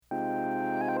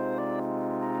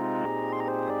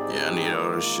Yeah, I need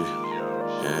all this shit.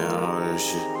 Yeah, all this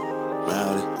shit.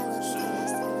 Molly.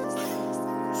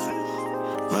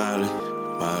 Molly.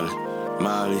 Molly.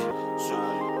 Molly.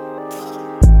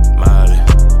 Molly.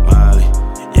 Molly.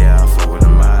 Yeah, I fuck with the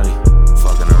Molly.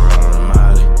 Fucking around on the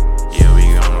Molly. Yeah, we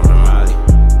gon' on the Molly.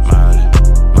 Molly.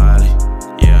 Molly.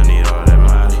 Yeah, I need all that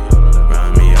Molly. Run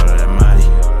me all of that Molly.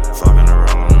 Fucking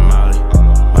around on the Molly.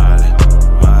 Molly.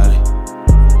 Molly.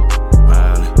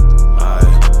 Molly.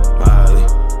 Molly. Molly.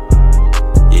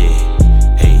 Yeah.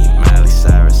 Hey, Miley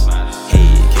Cyrus.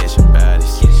 Hey, catching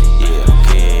bodies. Yeah,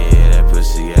 okay, that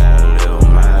pussy got a little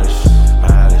mileage.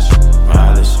 Mileage.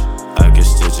 Mileage. I can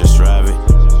still just drive it.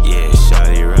 Yeah,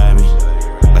 shawty ride me.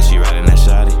 Like she riding that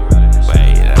shawty.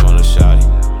 Wait, that on the shawty.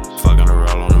 Fucking a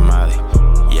roll on the Molly.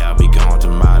 Yeah, I'll be going to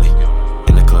Molly.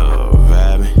 In the club,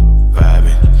 vibing,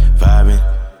 vibing, vibing.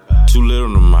 Too little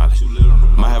on the Molly.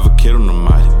 Might have a kid on the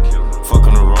Molly.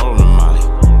 Fucking a roll on the Molly.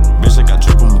 Bitch, I got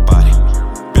drip on my body.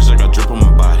 Bitch, I got drip on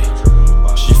my body.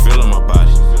 She feeling my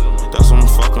body. That's when I'm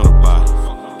fucking the body.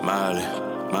 Molly,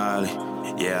 Molly.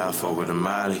 Yeah, I fuck with the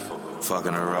Molly.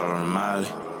 Fucking a roll on the Molly.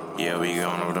 Yeah, we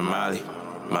going over the Molly.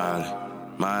 Molly,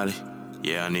 Molly.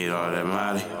 Yeah, I need all that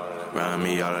Molly. Run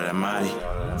me all of that Molly.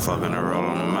 Fucking a roll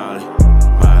on the Molly.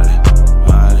 Molly,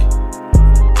 Molly.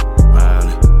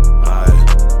 Molly, Molly,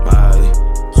 Molly.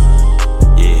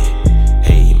 Yeah.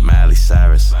 Hey, Miley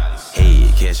Cyrus.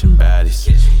 Hey, catching bodies.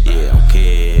 Yeah,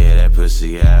 okay, that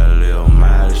pussy got a little